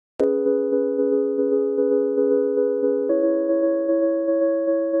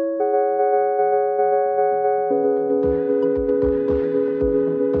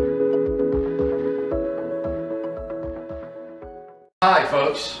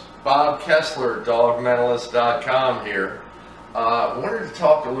folks, Bob Kessler, dogmentalist.com here. Wanted to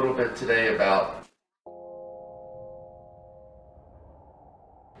talk a little bit today about...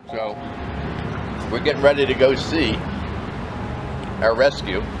 So, we're getting ready to go see our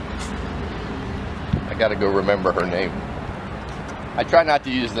rescue. I gotta go remember her name. I try not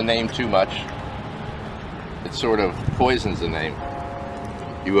to use the name too much. It sort of poisons the name.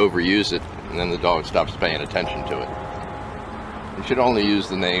 You overuse it, and then the dog stops paying attention to it. You should only use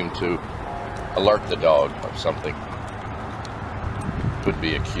the name to alert the dog of something. Could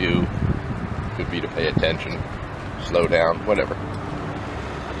be a cue, could be to pay attention, slow down, whatever.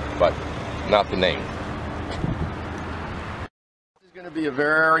 But not the name. This is going to be a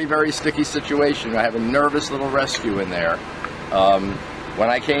very, very sticky situation. I have a nervous little rescue in there. When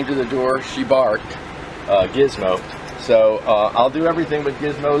I came to the door, she barked, Gizmo. So I'll do everything with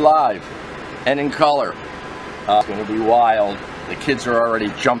Gizmo live and in color. It's going to be wild. The kids are already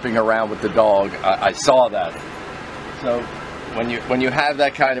jumping around with the dog. I saw that. So when you have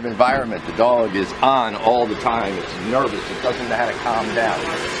that kind of environment, the dog is on all the time. It's nervous. It doesn't know how to calm down.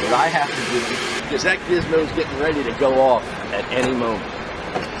 What I have to do, because that Gizmo's getting ready to go off at any moment.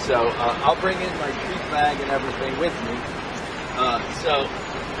 So I'll bring in my treat bag and everything with me. So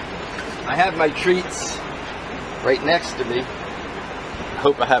I have my treats right next to me. I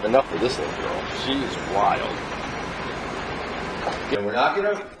hope I have enough for this little girl. She's wild. And we're not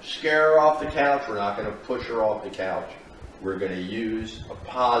going to scare her off the couch. We're not going to push her off the couch. We're going to use a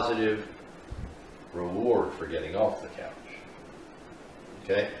positive reward for getting off the couch.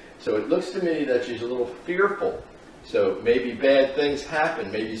 Okay? So it looks to me that she's a little fearful. So maybe bad things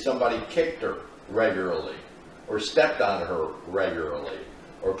happen. Maybe somebody kicked her regularly, or stepped on her regularly,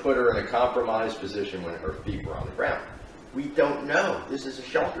 or put her in a compromised position when her feet were on the ground. We don't know. This is a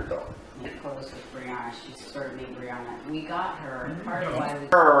shelter dog. Close with Brianna. She's certainly Brianna. We got her. Part of why we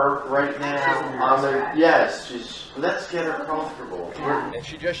her right now on the let's get her comfortable. Yeah. And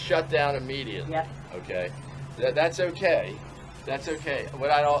she just shut down immediately. Yep. Okay. That's okay. That's okay. What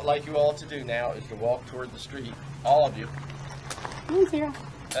I'd like you all to do now is to walk toward the street. All of you.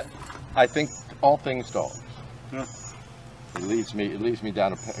 I think all things dogs. Yeah. It leads me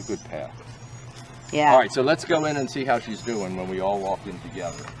down a good path. Yeah. All right, so let's go in and see how she's doing when we all walk in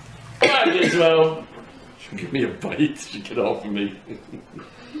together. Come on, Gizmo. She'll give me a bite. She'll get off of me.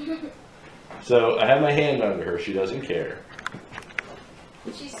 So I have my hand under her. She doesn't care.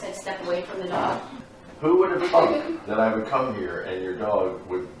 She said step away from the dog. Who would have thought that I would come here and your dog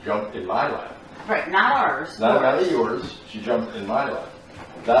would jump in my lap? Right, not ours. Not yours. She jumped in my lap.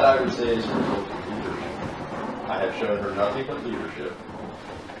 That I would say is a result of leadership. I have shown her nothing but leadership.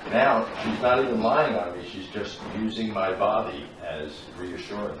 Now, she's not even lying on me. She's just using my body as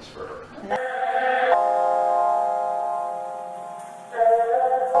reassurance for her.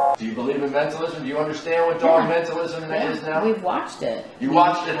 Do you believe in mentalism? Do you understand what dog mentalism is now? We've watched it. You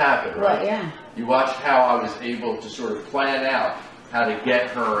watched it happen, right? Well, yeah. You watched how I was able to sort of plan out how to get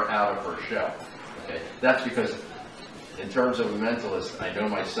her out of her shell. Okay, that's because in terms of a mentalist, I know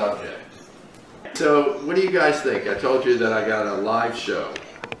my subject. So, what do you guys think? I told you that I got a live show,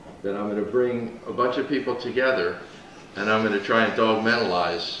 that I'm going to bring a bunch of people together, and I'm going to try and dog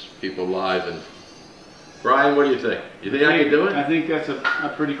mentalize people live. And Brian, what do you think? You think I can do it? I think that's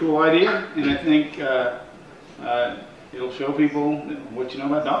a pretty cool idea, and I think it'll show people what you know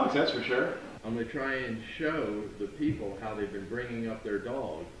about dogs, that's for sure. I'm going to try and show the people how they've been bringing up their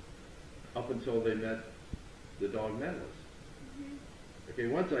dog up until they met the dog mentalist. Okay,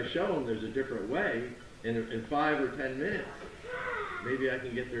 once I show them there's a different way, in 5 or 10 minutes, maybe I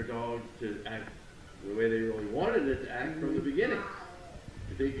can get their dog to act the way they really wanted it to act from the beginning.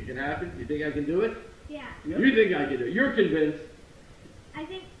 You think it can happen? You think I can do it? Yeah. You think I can do it? You're convinced. I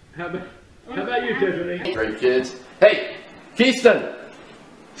think. How about you, Tiffany? Great kids. Hey, Keyston,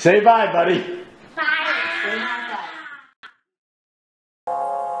 say bye, buddy. Bye.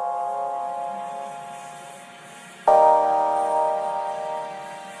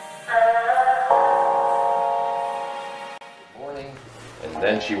 And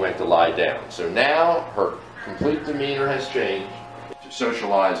then she went to lie down. So now her complete demeanor has changed to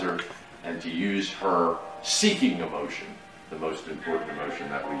socialize her and to use her seeking emotion, the most important emotion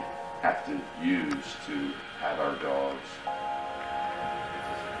that we have to use to have our dogs.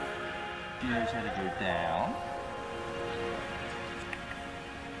 She knows how to go down.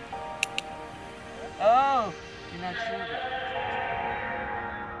 Oh, you're not sure about it.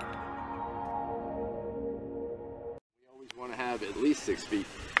 Want to have at least 6 feet.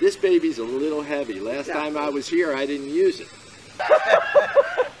 This baby's a little heavy. Last time I was here, I didn't use it.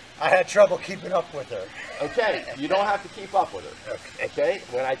 I had trouble keeping up with her. Okay, you don't have to keep up with her. Okay?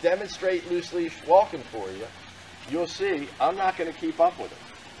 When I demonstrate loose leash walking for you, you'll see I'm not going to keep up with her.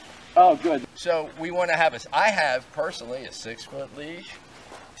 Oh, good. So we want to have I have personally a 6-foot leash,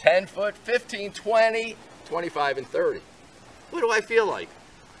 10 foot, 15, 20, 25, and 30. What do I feel like?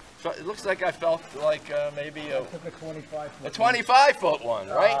 So it looks like I felt like maybe a 25-foot one,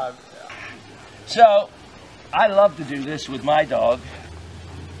 right? So I love to do this with my dog,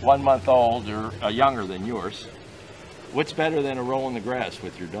 1 month old or younger than yours. What's better than a roll in the grass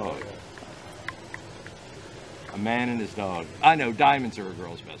with your dog? A man and his dog. I know diamonds are a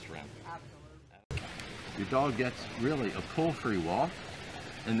girl's best friend. Absolutely. Your dog gets really a pull-free walk,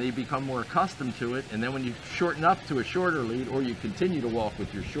 and they become more accustomed to it, and then when you shorten up to a shorter lead, or you continue to walk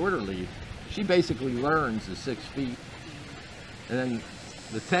with your shorter lead, she basically learns the 6 feet. And then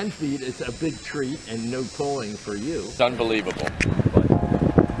the 10 feet is a big treat and no pulling for you. It's unbelievable. But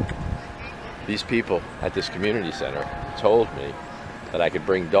these people at this community center told me that I could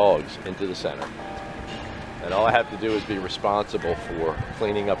bring dogs into the center. And all I have to do is be responsible for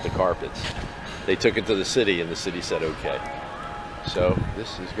cleaning up the carpets. They took it to the city and the city said okay. So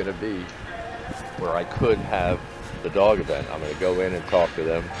this is going to be where I could have the dog event. I'm going to go in and talk to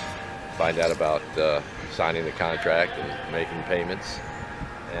them, find out about signing the contract and making payments.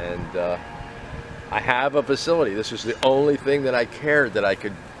 And I have a facility. This is the only thing that I cared, that I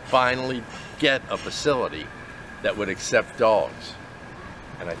could finally get a facility that would accept dogs.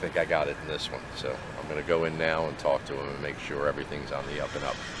 And I think I got it in this one. So I'm going to go in now and talk to them and make sure everything's on the up and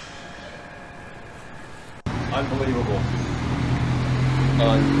up. Unbelievable.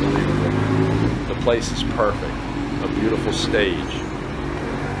 Unbelievable. The place is perfect. A beautiful stage.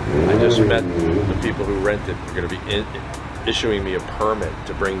 I just met the people who rent it. They're going to be issuing me a permit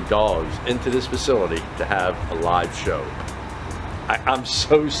to bring dogs into this facility to have a live show. I'm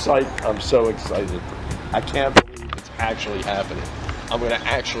so psyched. I'm so excited. I can't believe it's actually happening. I'm going to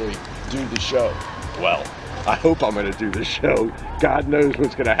actually do the show. Well, I hope I'm going to do the show. God knows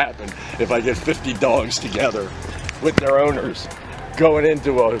what's going to happen if I get 50 dogs together with their owners going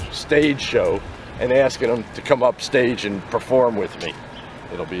into a stage show and asking them to come up stage and perform with me.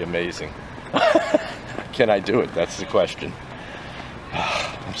 It'll be amazing. Can I do it? That's the question.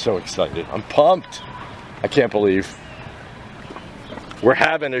 I'm so excited. I'm pumped. I can't believe we're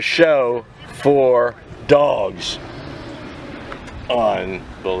having a show for dogs.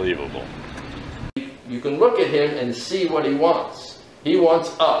 Unbelievable. You can look at him and see what he wants. He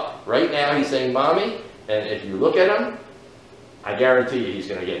wants up. Right now he's saying, Mommy, and if you look at him, I guarantee you he's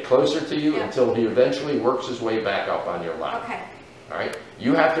going to get closer to you until he eventually works his way back up on your lap. Okay. All right?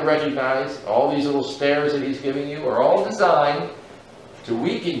 You have to recognize all these little stares that he's giving you are all designed to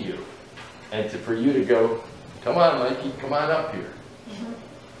weaken you and for you to go, come on, Mikey, come on up here. Mm-hmm.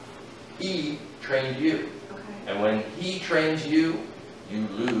 He trained you. And when he trains you, you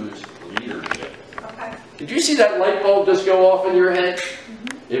lose leadership. Okay. Did you see that light bulb just go off in your head?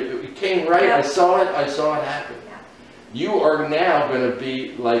 Mm-hmm. It came right, I saw it happen. Yeah. You are now going to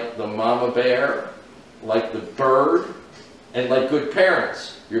be like the mama bear, like the bird, and like good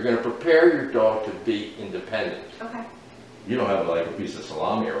parents. You're going to prepare your dog to be independent. Okay. You don't have like a piece of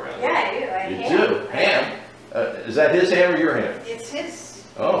salami around. Yeah, I do. I you ham. do? Ham? Is that his ham or your ham? It's his.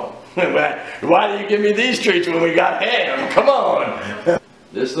 Oh. Why do you give me these treats when we got ham? Come on!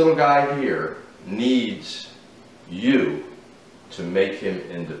 This little guy here needs you to make him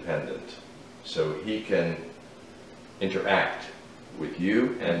independent so he can interact with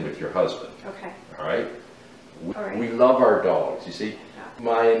you and with your husband. Okay. All right? We love our dogs, you see? Yeah.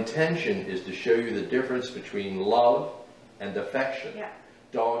 My intention is to show you the difference between love and affection. Yeah.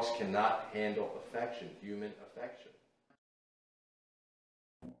 Dogs cannot handle affection, human affection.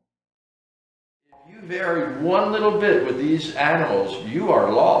 If you vary one little bit with these animals, you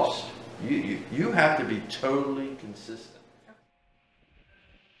are lost. You have to be totally consistent.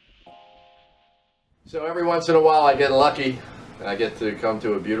 So every once in a while I get lucky and I get to come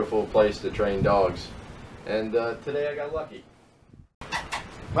to a beautiful place to train dogs. And today I got lucky.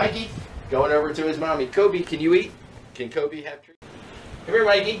 Mikey, going over to his mommy. Kobe, can you eat? Can Kobe have treats? Come here,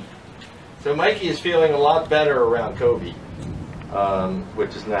 Mikey. So Mikey is feeling a lot better around Kobe,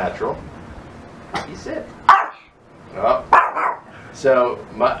 which is natural. He said. Oh. So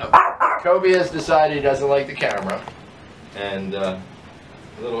Kobe has decided he doesn't like the camera, and a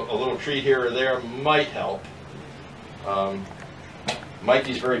little treat here or there might help.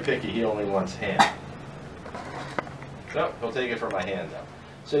 Mikey's very picky. He only wants ham. No, he'll take it from my hand though.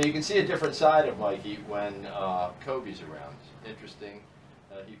 So you can see a different side of Mikey when Kobe's around. Interesting.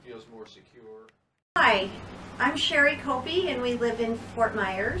 He feels more secure. Hi, I'm Sherry Copey and we live in Fort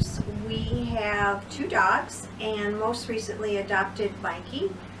Myers. We have 2 dogs and most recently adopted Mikey,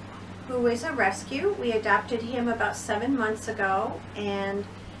 who is a rescue. We adopted him about 7 months ago and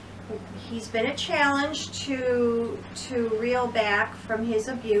he's been a challenge to reel back from his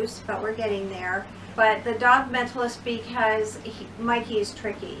abuse, but we're getting there. But the dog mentalist, because Mikey is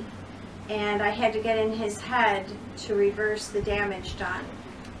tricky and I had to get in his head to reverse the damage done.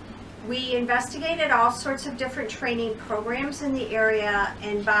 We investigated all sorts of different training programs in the area,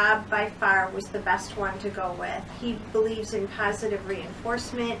 and Bob by far was the best one to go with. He believes in positive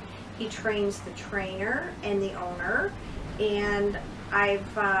reinforcement. He trains the trainer and the owner, and I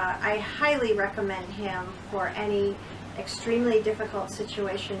highly recommend him for any extremely difficult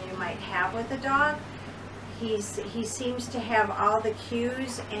situation you might have with a dog. He seems to have all the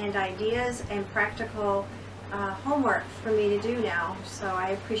cues and ideas and practical homework for me to do now, so I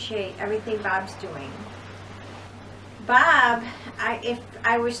appreciate everything Bob's doing. Bob, if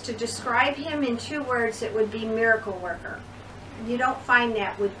I was to describe him in 2 words, it would be miracle worker. You don't find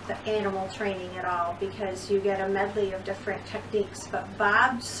that with the animal training at all because you get a medley of different techniques, but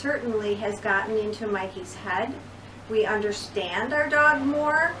Bob certainly has gotten into Mikey's head. We understand our dog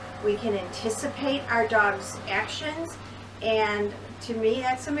more, we can anticipate our dog's actions, and to me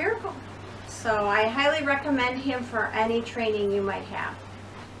that's a miracle. So I highly recommend him for any training you might have.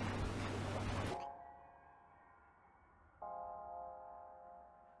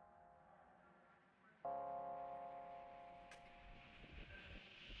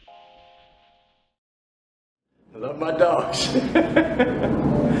 I love my dogs.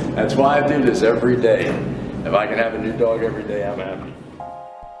 That's why I do this every day. If I can have a new dog every day, I'm happy.